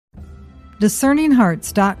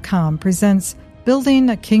DiscerningHearts.com presents Building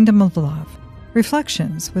a Kingdom of Love,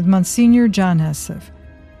 Reflections with Msgr John Esseff.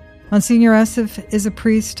 Msgr Esseff is a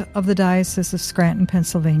priest of the Diocese of Scranton,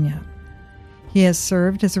 Pennsylvania. He has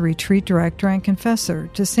served as a retreat director and confessor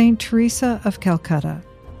to St. Teresa of Calcutta.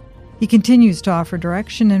 He continues to offer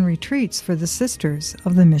direction and retreats for the Sisters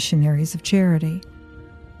of the Missionaries of Charity.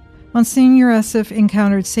 Msgr Esseff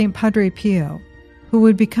encountered St. Padre Pio, who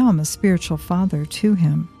would become a spiritual father to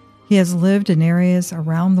him. He has lived in areas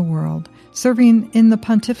around the world, serving in the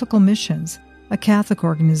Pontifical Missions, a Catholic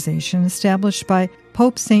organization established by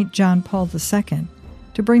Pope St. John Paul II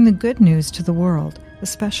to bring the good news to the world,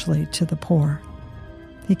 especially to the poor.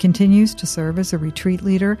 He continues to serve as a retreat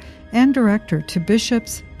leader and director to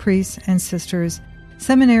bishops, priests and sisters,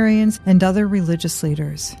 seminarians, and other religious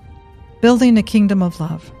leaders. Building a Kingdom of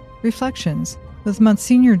Love, Reflections with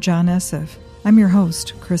Msgr John Esseff. I'm your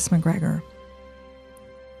host, Chris McGregor.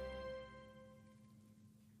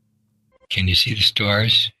 Can you see the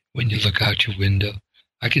stars when you look out your window?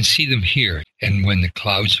 I can see them here, and when the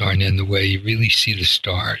clouds aren't in the way, you really see the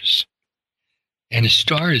stars. And a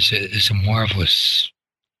star is a marvelous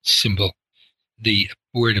symbol. The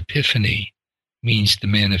word Epiphany means the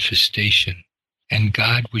manifestation, and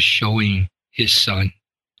God was showing his Son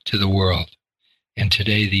to the world. And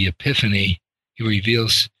today, the Epiphany, he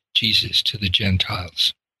reveals Jesus to the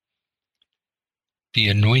Gentiles. The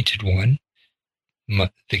Anointed One,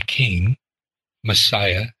 the King,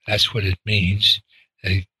 Messiah, that's what it means.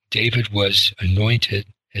 David was anointed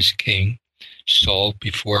as king, Saul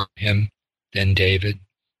before him, then David,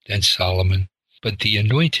 then Solomon. But the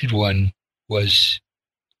Anointed One was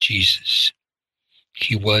Jesus.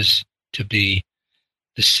 He was to be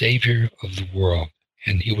the Savior of the world,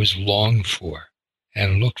 and he was longed for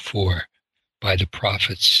and looked for by the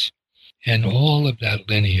prophets and all of that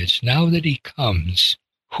lineage. Now that he comes,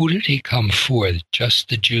 who did he come for? Just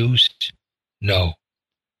the Jews? No.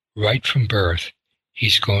 Right from birth,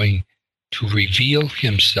 he's going to reveal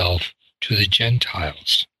himself to the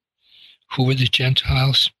Gentiles. Who were the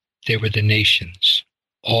Gentiles? They were the nations,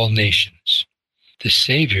 all nations. The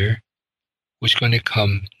Savior was going to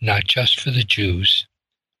come not just for the Jews,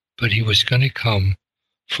 but he was going to come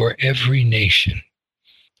for every nation.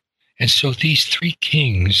 And so these three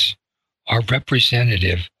kings are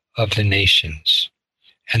representative of the nations,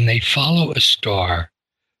 and they follow a star.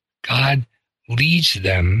 God leads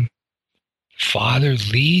them, Father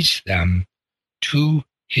leads them to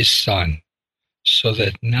his Son, so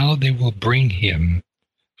that now they will bring him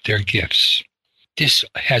their gifts. This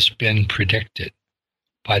has been predicted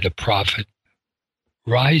by the prophet.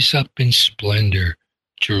 Rise up in splendor,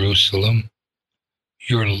 Jerusalem.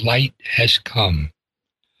 Your light has come.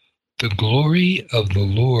 The glory of the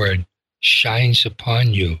Lord shines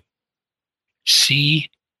upon you. See,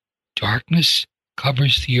 darkness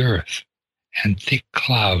covers the earth, and thick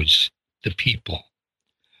clouds the people.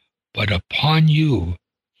 But upon you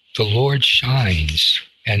the Lord shines,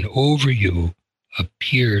 and over you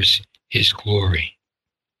appears his glory.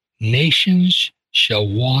 Nations shall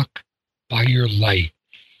walk by your light,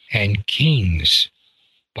 and kings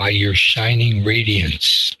by your shining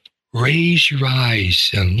radiance. Raise your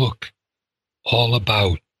eyes and look all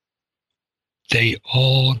about. They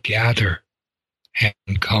all gather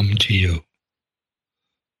and come to you.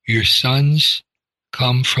 Your sons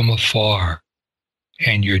come from afar,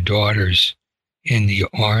 and your daughters in the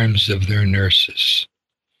arms of their nurses.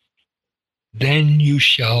 Then you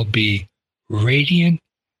shall be radiant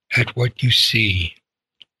at what you see.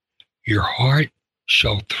 Your heart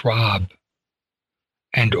shall throb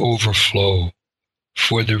and overflow,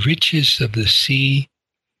 for the riches of the sea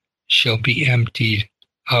shall be emptied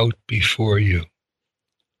out before you.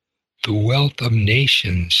 The wealth of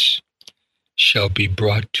nations shall be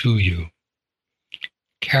brought to you.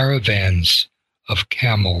 Caravans of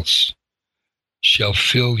camels shall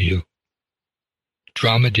fill you.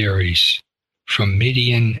 Dromedaries from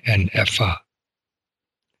Midian and Ephah,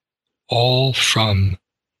 all from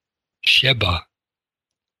Sheba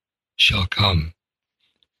shall come,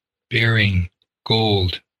 bearing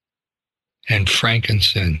gold and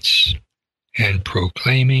frankincense, and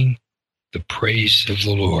proclaiming the praise of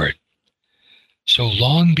the Lord. So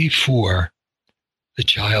long before the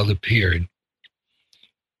child appeared,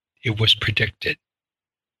 it was predicted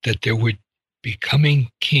that there would be coming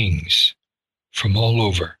kings from all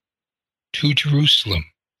over to Jerusalem.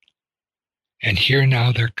 And here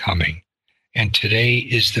now they're coming. And today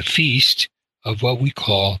is the feast of what we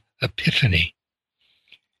call Epiphany.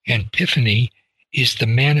 And Epiphany is the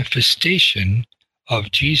manifestation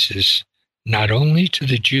of Jesus, not only to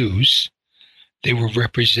the Jews. They were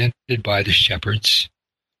represented by the shepherds,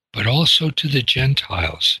 but also to the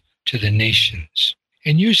Gentiles, to the nations.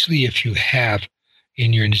 And usually if you have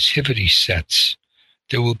in your nativity sets,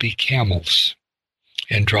 there will be camels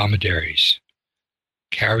and dromedaries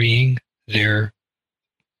carrying their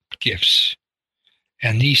gifts.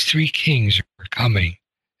 And these three kings are coming,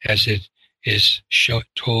 as it is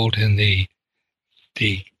told in the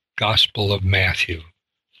Gospel of Matthew.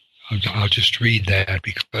 I'll just read that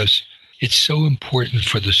because it's so important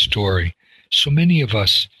for the story. So many of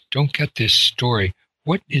us don't get this story.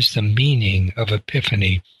 What is the meaning of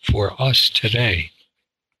Epiphany for us today?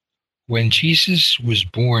 When Jesus was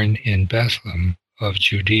born in Bethlehem of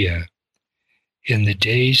Judea, in the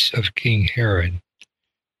days of King Herod,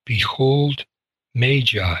 behold,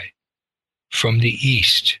 Magi from the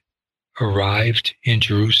east arrived in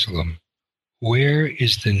Jerusalem. Where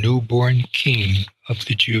is the newborn King of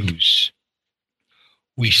the Jews?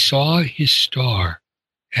 We saw his star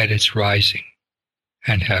at its rising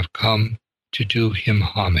and have come to do him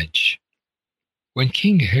homage. When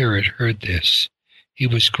King Herod heard this, he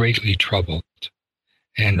was greatly troubled,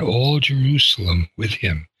 and all Jerusalem with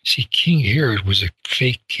him. See, King Herod was a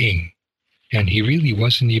fake king, and he really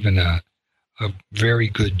wasn't even a very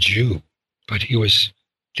good Jew, but he was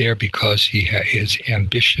there because he had his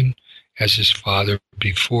ambition as his father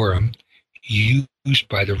before him, used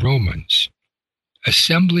by the Romans.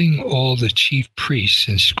 Assembling all the chief priests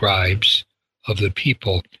and scribes of the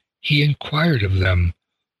people, he inquired of them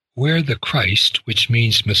where the Christ, which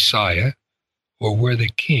means Messiah, or where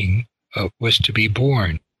the King was to be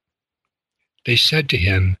born. They said to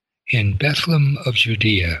him, in Bethlehem of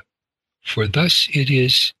Judea, for thus it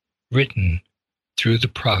is written through the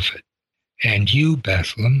prophet, and you,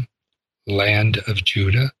 Bethlehem, land of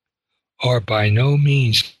Judah, are by no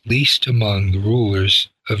means least among the rulers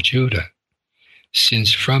of Judah,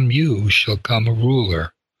 since from you shall come a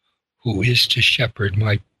ruler who is to shepherd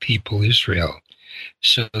my people Israel.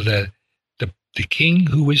 So that the king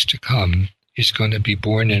who is to come is going to be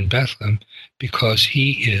born in Bethlehem because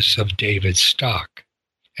he is of David's stock,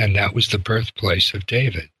 and that was the birthplace of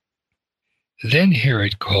David. Then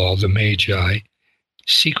Herod called the Magi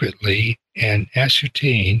secretly and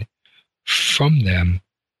ascertained from them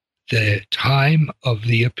the time of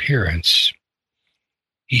the appearance.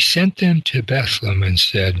 He sent them to Bethlehem and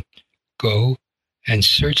said, go and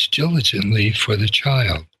search diligently for the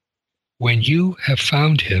child. When you have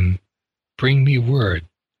found him, bring me word,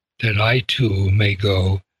 that I too may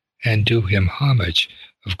go and do him homage.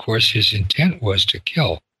 Of course, his intent was to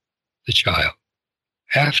kill the child.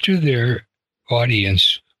 After their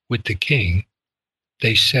audience with the king,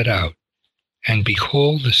 they set out, and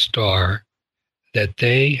behold, the star that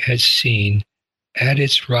they had seen at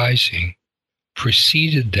its rising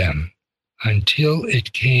preceded them until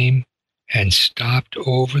it came and stopped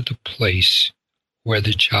over the place where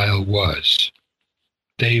the child was.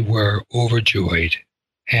 They were overjoyed,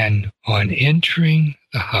 and on entering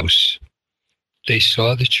the house, they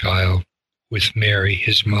saw the child with Mary,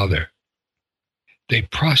 his mother. They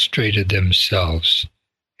prostrated themselves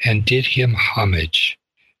and did him homage.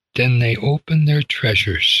 Then they opened their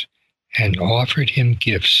treasures and offered him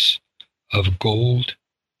gifts of gold,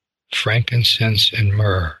 frankincense, and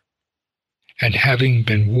myrrh. And having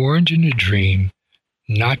been warned in a dream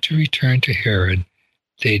not to return to Herod,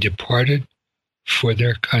 they departed for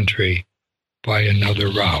their country by another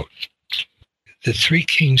route. The three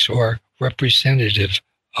kings are representative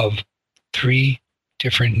of three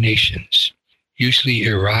different nations. Usually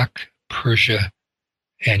Iraq, Persia,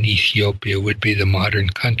 and Ethiopia would be the modern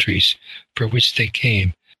countries for which they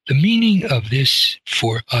came. The meaning of this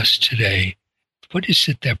for us today, what is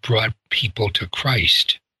it that brought people to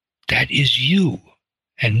Christ? That is you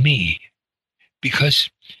and me. Because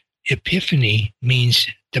Epiphany means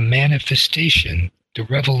the manifestation, the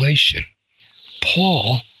revelation.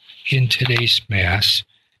 Paul, in today's Mass,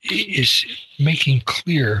 is making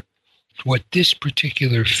clear what this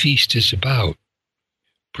particular feast is about.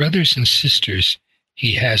 Brothers and sisters,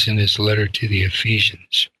 he has in his letter to the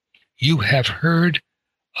Ephesians, you have heard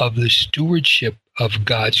of the stewardship of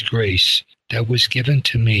God's grace that was given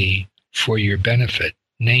to me for your benefit,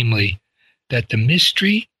 namely, that the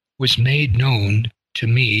mystery was made known to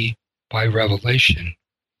me by revelation.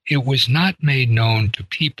 It was not made known to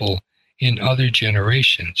people in other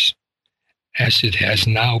generations, as it has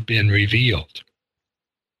now been revealed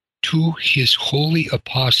to his holy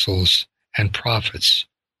apostles and prophets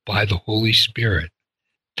by the Holy Spirit,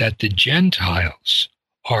 that the Gentiles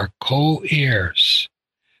are co-heirs,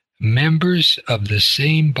 members of the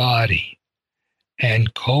same body,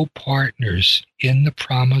 and co-partners in the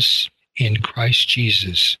promise in Christ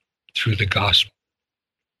Jesus through the gospel.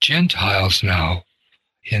 Gentiles now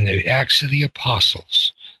in the Acts of the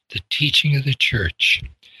Apostles, the teaching of the church,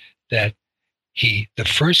 that the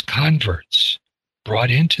first converts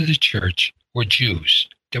brought into the church were Jews.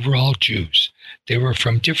 They were all Jews. They were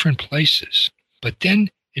from different places. But then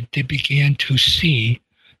they began to see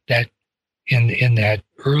that in that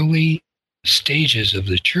early stages of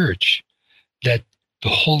the church, that the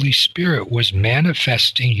Holy Spirit was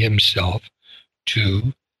manifesting himself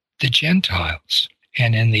to the Gentiles.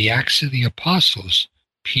 And in the Acts of the Apostles,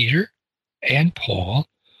 Peter and Paul,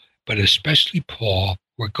 but especially Paul,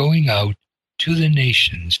 were going out to the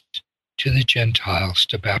nations, to the Gentiles,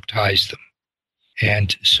 to baptize them.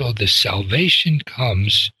 And so the salvation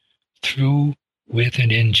comes through, with,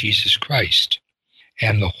 and in Jesus Christ.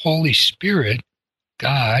 And the Holy Spirit,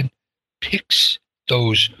 God, picks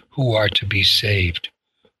those who are to be saved.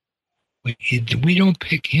 We don't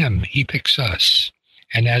pick him, he picks us.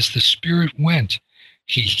 And as the Spirit went,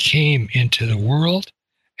 he came into the world,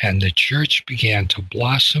 and the church began to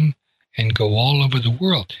blossom and go all over the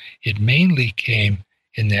world. It mainly came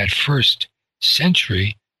in that first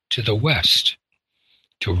century to the West,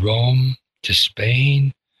 to Rome, to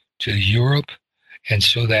Spain, to Europe. And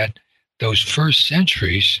so that those first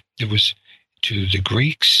centuries, it was to the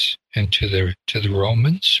Greeks and to the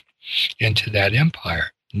Romans and to that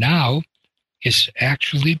empire. Now, it's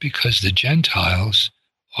actually because the Gentiles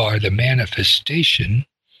are the manifestation,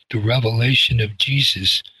 the revelation of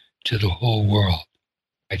Jesus to the whole world.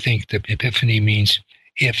 I think the Epiphany means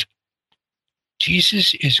if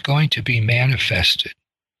Jesus is going to be manifested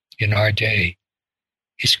in our day,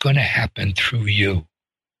 it's going to happen through you.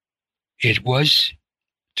 It was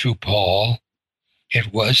through Paul,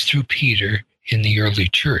 it was through Peter in the early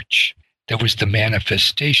church. That was the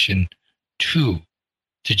manifestation to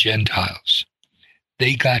the Gentiles.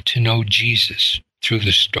 They got to know Jesus through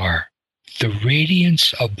the star. The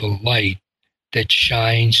radiance of the light that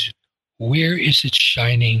shines, where is it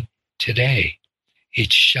shining today?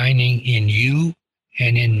 It's shining in you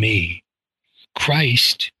and in me.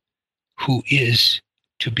 Christ, who is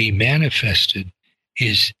to be manifested,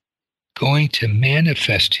 is going to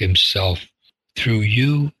manifest himself through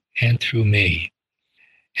you and through me.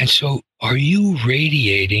 And so, are you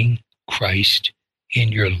radiating Christ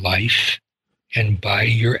in your life and by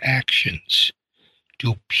your actions?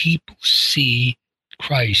 Do people see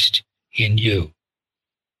Christ in you?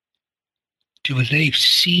 Do they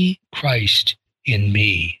see Christ in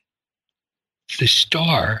me? The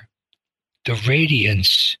star, the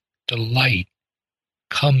radiance, the light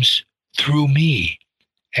comes through me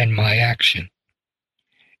and my action.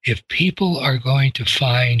 If people are going to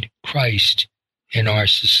find Christ in our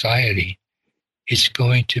society, it's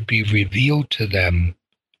going to be revealed to them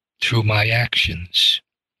through my actions,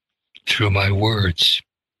 through my words,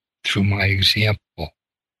 through my example.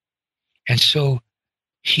 And so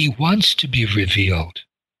he wants to be revealed.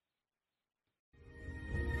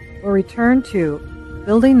 We'll return to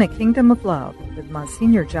Building the Kingdom of Love with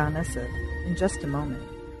Msgr. John Esseff in just a moment.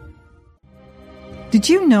 Did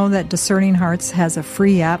you know that Discerning Hearts has a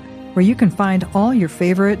free app where you can find all your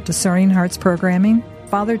favorite Discerning Hearts programming?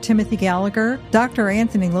 Father Timothy Gallagher, Dr.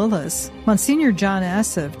 Anthony Lillis, Msgr. John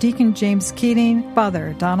Esseff, Deacon James Keating,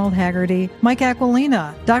 Father Donald Haggerty, Mike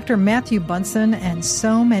Aquilina, Dr. Matthew Bunson, and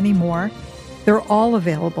so many more. They're all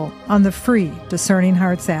available on the free Discerning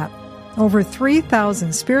Hearts app. Over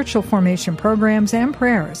 3,000 spiritual formation programs and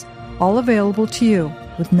prayers, all available to you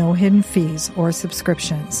with no hidden fees or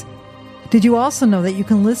subscriptions. Did you also know that you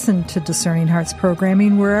can listen to Discerning Hearts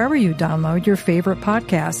programming wherever you download your favorite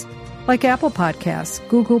podcasts, like Apple Podcasts,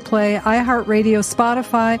 Google Play, iHeartRadio,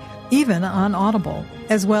 Spotify, even on Audible,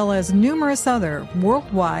 as well as numerous other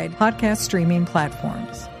worldwide podcast streaming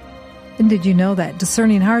platforms. And did you know that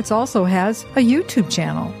Discerning Hearts also has a YouTube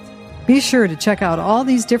channel? Be sure to check out all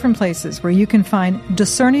these different places where you can find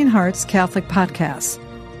Discerning Hearts Catholic podcasts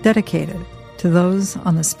dedicated to those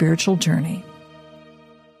on the spiritual journey.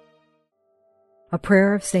 A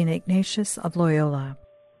prayer of St. Ignatius of Loyola.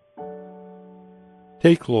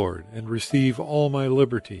 Take, Lord, and receive all my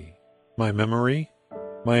liberty, my memory,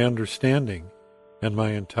 my understanding, and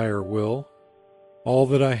my entire will, all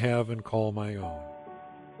that I have and call my own.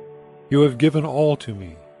 You have given all to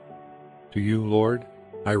me. To you, Lord,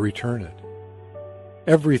 I return it.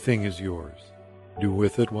 Everything is yours. Do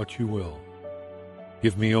with it what you will.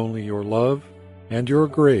 Give me only your love and your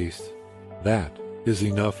grace. That is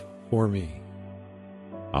enough for me.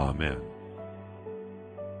 Amen.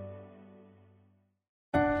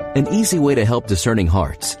 An easy way to help Discerning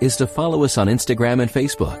Hearts is to follow us on Instagram and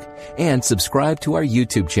Facebook and subscribe to our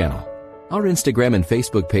YouTube channel. Our Instagram and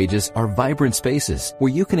Facebook pages are vibrant spaces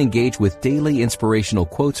where you can engage with daily inspirational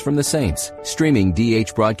quotes from the saints, streaming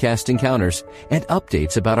DH broadcast encounters, and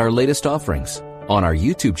updates about our latest offerings. On our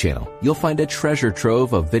YouTube channel, you'll find a treasure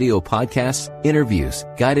trove of video podcasts, interviews,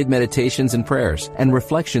 guided meditations and prayers, and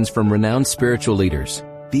reflections from renowned spiritual leaders.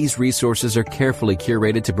 These resources are carefully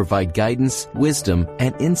curated to provide guidance, wisdom,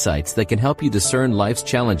 and insights that can help you discern life's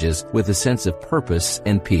challenges with a sense of purpose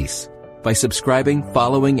and peace. By subscribing,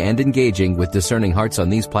 following, and engaging with Discerning Hearts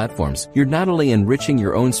on these platforms, you're not only enriching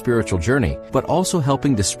your own spiritual journey, but also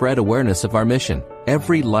helping to spread awareness of our mission.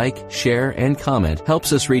 Every like, share, and comment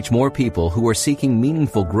helps us reach more people who are seeking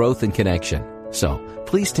meaningful growth and connection. So,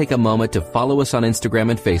 please take a moment to follow us on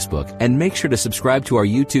Instagram and Facebook, and make sure to subscribe to our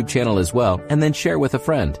YouTube channel as well, and then share with a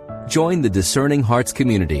friend. Join the Discerning Hearts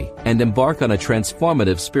community and embark on a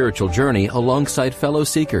transformative spiritual journey alongside fellow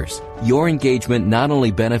seekers. Your engagement not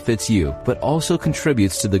only benefits you, but also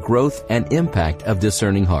contributes to the growth and impact of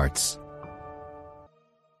Discerning Hearts.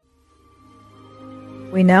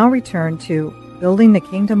 We now return to Building the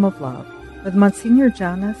Kingdom of Love with Msgr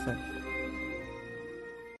John Esseff.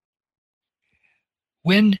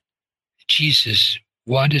 When Jesus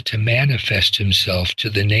wanted to manifest himself to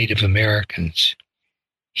the Native Americans,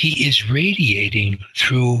 he is radiating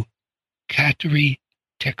through Kateri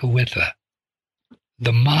Tekakwitha.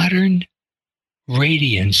 The modern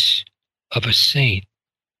radiance of a saint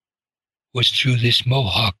was through this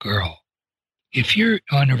Mohawk girl. If you're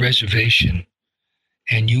on a reservation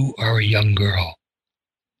and you are a young girl,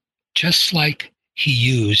 just like he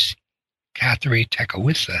used Kateri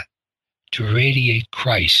Tekakwitha to radiate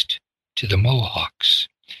Christ to the Mohawks,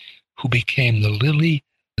 who became the lily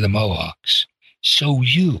of the Mohawks, so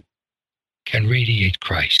you can radiate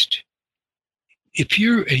Christ. If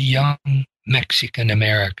you're a young Mexican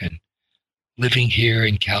American living here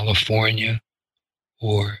in California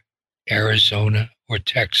or Arizona or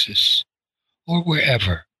Texas or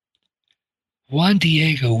wherever, Juan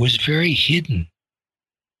Diego was very hidden,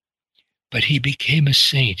 but he became a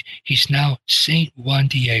saint. He's now Saint Juan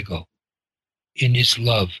Diego in his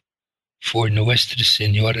love for Nuestra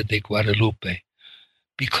Señora de Guadalupe,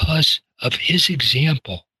 because of his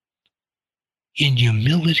example. In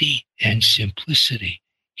humility and simplicity,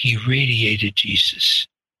 he radiated Jesus.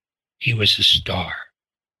 He was a star.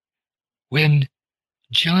 When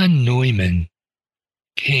John Neumann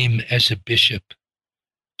came as a bishop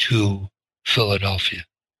to Philadelphia,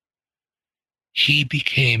 he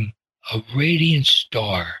became a radiant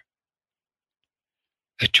star,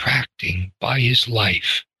 attracting by his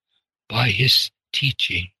life, by his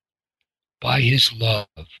teaching, by his love,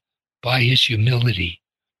 by his humility,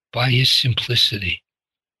 by his simplicity.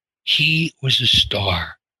 He was a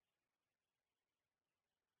star,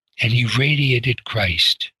 and he radiated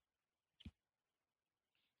Christ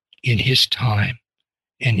in his time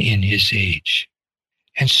and in his age.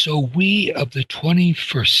 And so we of the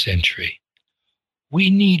 21st century, we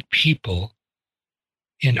need people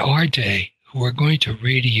in our day who are going to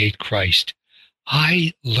radiate Christ.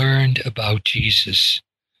 I learned about Jesus.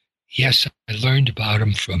 Yes, I learned about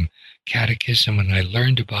him from catechism, and I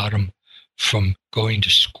learned about him from going to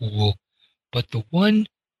school. But the one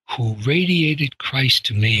who radiated Christ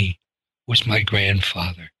to me was my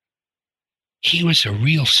grandfather. He was a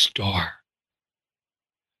real star.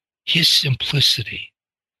 His simplicity,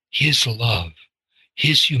 his love,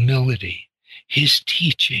 his humility, his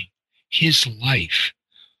teaching, his life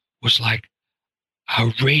was like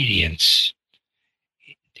a radiance.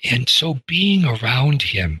 And so being around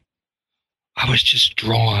him, I was just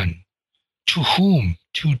drawn. To whom?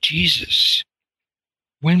 To Jesus.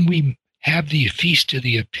 When we have the Feast of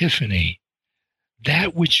the Epiphany,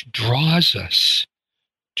 that which draws us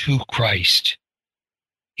to Christ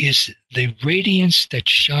is the radiance that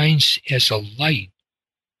shines as a light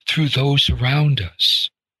through those around us.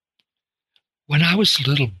 When I was a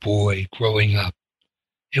little boy growing up,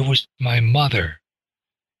 it was my mother,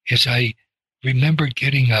 as I remember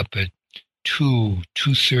getting up at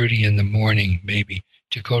 2:30 in the morning, maybe,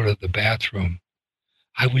 to go to the bathroom,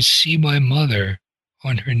 I would see my mother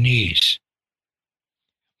on her knees.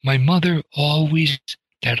 My mother always,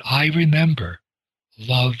 that I remember,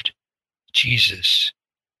 loved Jesus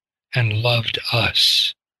and loved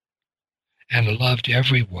us and loved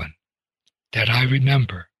everyone that I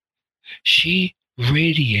remember. She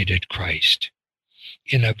radiated Christ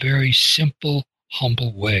in a very simple,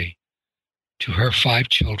 humble way to her 5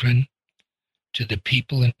 children, to the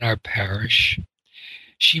people in our parish.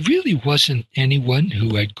 She really wasn't anyone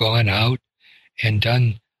who had gone out and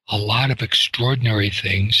done a lot of extraordinary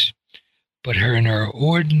things, but her in her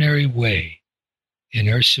ordinary way, in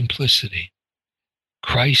her simplicity,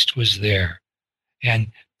 Christ was there,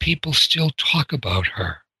 and people still talk about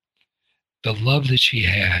her, the love that she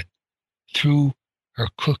had through her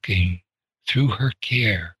cooking, through her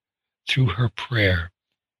care, through her prayer,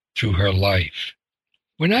 through her life.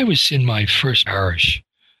 When I was in my first parish,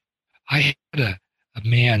 I had a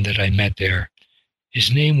man that I met there.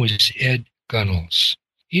 His name was Ed Gunnels.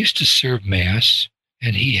 He used to serve Mass,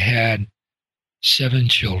 and he had 7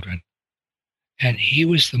 children. And he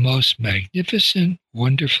was the most magnificent,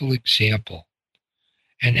 wonderful example.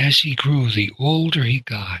 And as he grew, the older he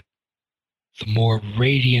got, the more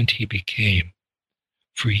radiant he became.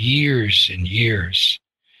 For years and years,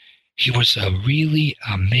 he was really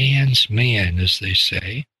a man's man, as they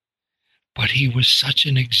say, but he was such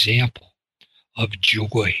an example of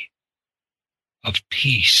joy, of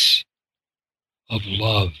peace, of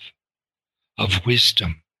love, of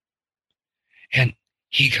wisdom. And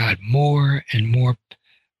he got more and more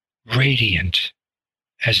radiant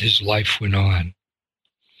as his life went on.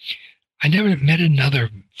 I never met another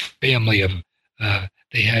family of,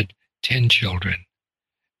 they had 10 children.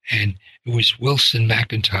 And it was Wilson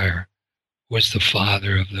McIntyre was the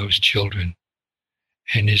father of those children,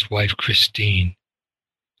 and his wife Christine.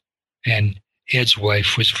 And Ed's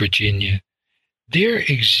wife was Virginia. Their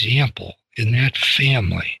example in that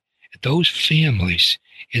family, those families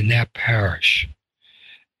in that parish,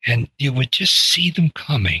 and you would just see them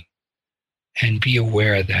coming and be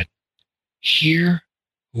aware that here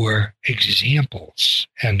were examples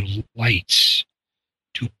and lights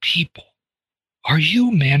to people. Are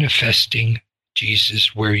you manifesting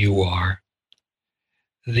Jesus where you are?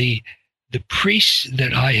 The priests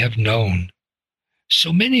that I have known,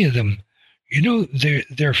 so many of them,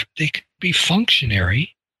 they can be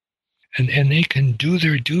functionary and they can do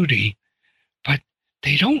their duty, but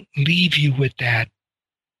they don't leave you with that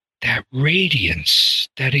radiance,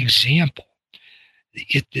 that example.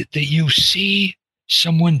 That you see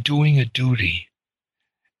someone doing a duty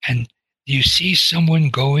and you see someone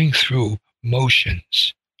going through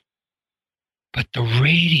motions, but the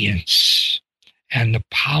radiance and the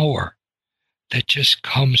power that just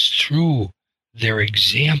comes through their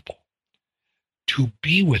example to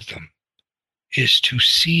be with them is to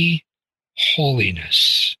see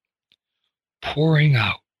holiness pouring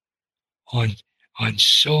out on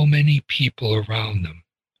so many people around them.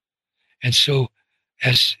 And so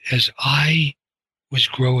as I was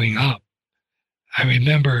growing up, I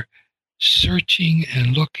remember searching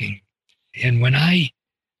and looking. And when I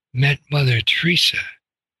met Mother Teresa,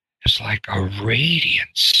 it's like a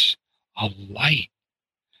radiance, a light,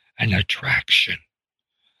 an attraction,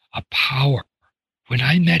 a power. When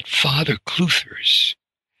I met Father Cluthers,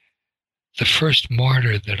 the first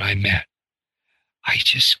martyr that I met, I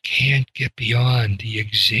just can't get beyond the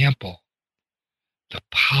example, the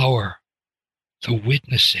power, the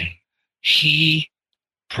witnessing. He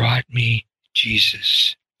brought me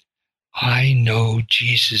Jesus. I know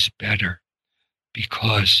Jesus better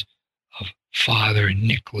because of Father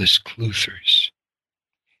Nicholas Cluthers.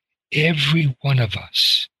 Every one of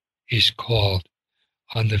us is called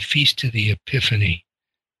on the Feast of the Epiphany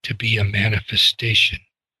to be a manifestation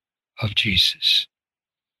of Jesus.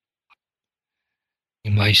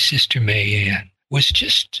 My sister May Ann was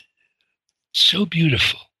just so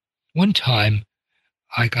beautiful. One time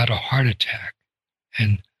I got a heart attack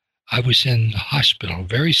and I was in the hospital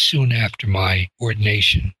very soon after my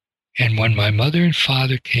ordination. And when my mother and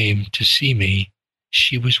father came to see me,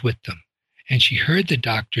 she was with them. And she heard the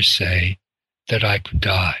doctor say that I could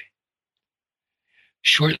die.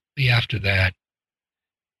 Shortly after that,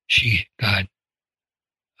 she got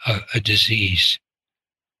a disease,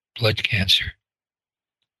 blood cancer.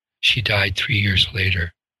 She died 3 years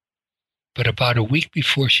later. But about a week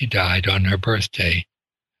before she died, on her birthday,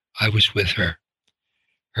 I was with her.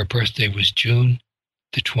 Her birthday was June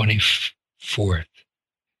the 24th.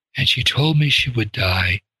 And she told me she would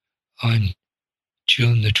die on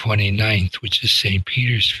June the 29th, which is St.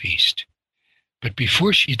 Peter's feast. But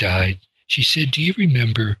before she died, she said, "Do you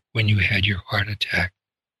remember when you had your heart attack?"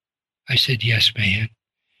 I said, "Yes, ma'am."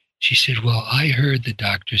 She said, "Well, I heard the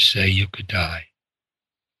doctor say you could die."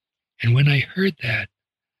 And when I heard that,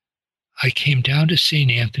 I came down to St.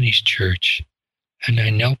 Anthony's Church and I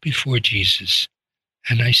knelt before Jesus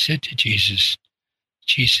and I said to Jesus,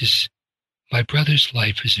 "Jesus, my brother's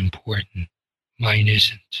life is important. Mine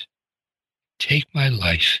isn't. Take my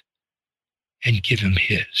life and give him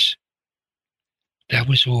his." That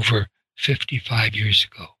was over 55 years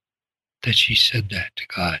ago that she said that to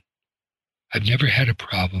God. I've never had a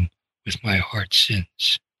problem with my heart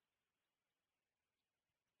since.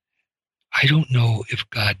 I don't know if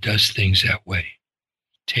God does things that way,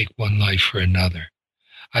 take one life for another,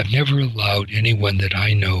 I've never allowed anyone that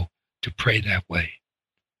I know to pray that way.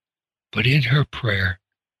 But in her prayer,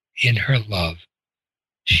 in her love,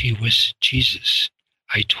 she was Jesus.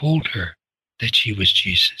 I told her that she was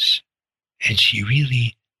Jesus, and she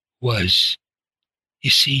really was.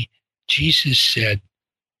 You see, Jesus said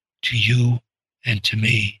to you and to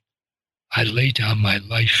me, I lay down my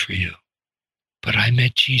life for you. But I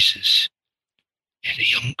met Jesus and a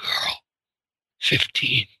young girl,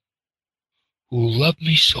 15, who loved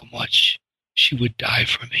me so much she would die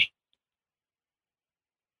for me.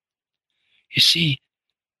 You see,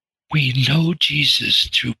 we know Jesus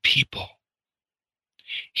through people.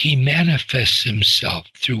 He manifests himself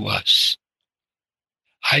through us.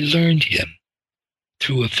 I learned him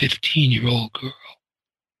through a 15-year-old girl,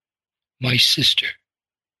 my sister,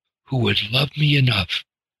 who would love me enough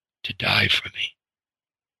to die for me.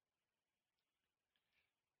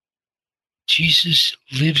 Jesus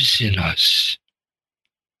lives in us,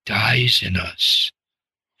 dies in us,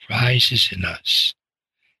 rises in us,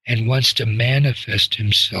 and wants to manifest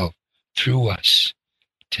himself through us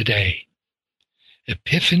today.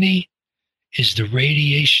 Epiphany is the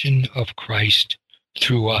radiation of Christ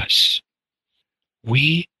through us.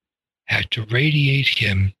 We had to radiate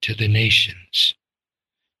him to the nations,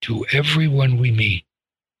 to everyone we meet.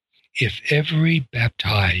 If every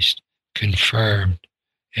baptized, confirmed,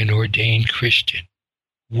 and ordained Christian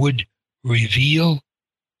would reveal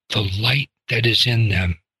the light that is in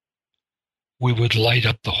them, we would light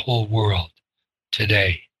up the whole world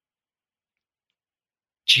today.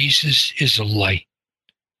 Jesus is a light.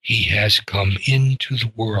 He has come into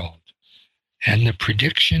the world. And the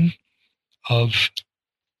prediction of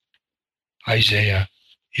Isaiah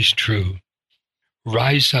is true.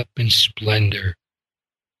 Rise up in splendor.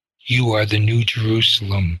 You are the new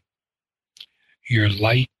Jerusalem. Your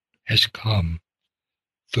light has come.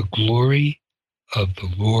 The glory of the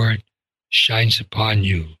Lord shines upon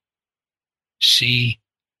you. See,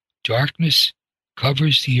 darkness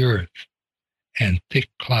covers the earth, and thick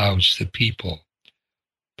clouds the people.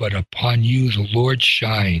 But upon you the Lord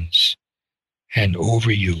shines, and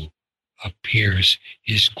over you appears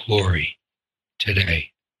his glory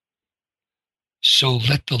today. So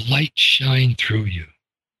let the light shine through you,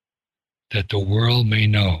 that the world may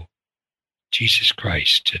know Jesus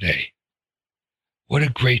Christ today. What a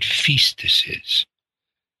great feast this is,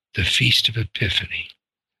 the Feast of Epiphany,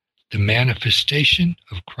 the manifestation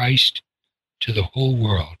of Christ to the whole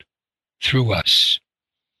world through us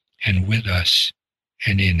and with us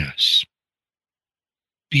and in us.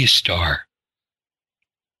 Be a star.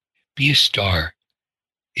 Be a star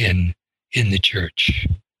in the church.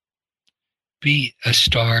 Be a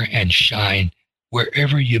star and shine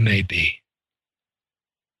wherever you may be.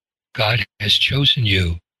 God has chosen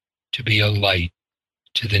you to be a light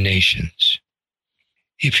to the nations.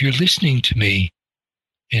 If you're listening to me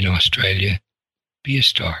in Australia, be a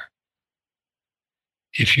star.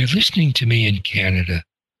 If you're listening to me in Canada,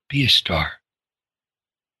 be a star.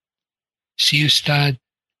 Si usted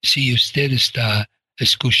está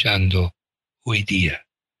escuchando hoy día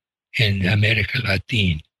en América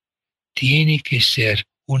Latina, tiene que ser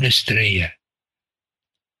una estrella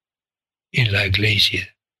en la iglesia.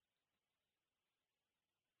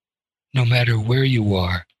 No matter where you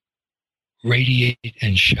are, radiate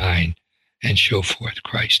and shine and show forth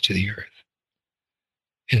Christ to the earth.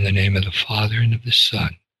 In the name of the Father, and of the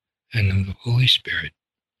Son, and of the Holy Spirit.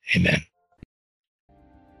 Amen.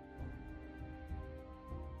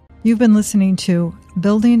 You've been listening to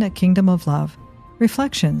Building a Kingdom of Love,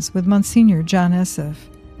 Reflections with Msgr John Esseff.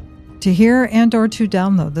 To hear and or to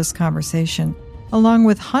download this conversation, along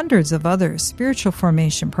with hundreds of other spiritual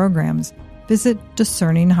formation programs, visit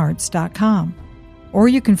discerninghearts.com, or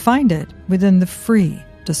you can find it within the free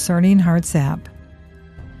Discerning Hearts app.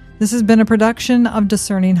 This has been a production of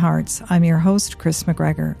Discerning Hearts. I'm your host, Chris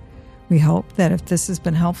McGregor. We hope that if this has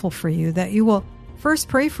been helpful for you, that you will first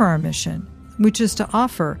pray for our mission, which is to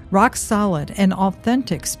offer rock-solid and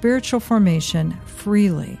authentic spiritual formation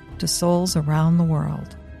freely to souls around the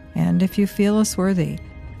world. And if you feel us worthy,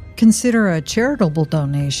 consider a charitable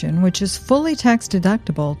donation, which is fully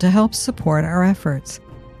tax-deductible to help support our efforts.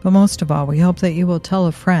 But most of all, we hope that you will tell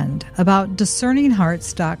a friend about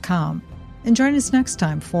discerninghearts.com and join us next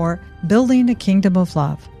time for Building a Kingdom of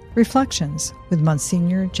Love, Reflections with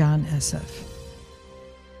Msgr John Esseff.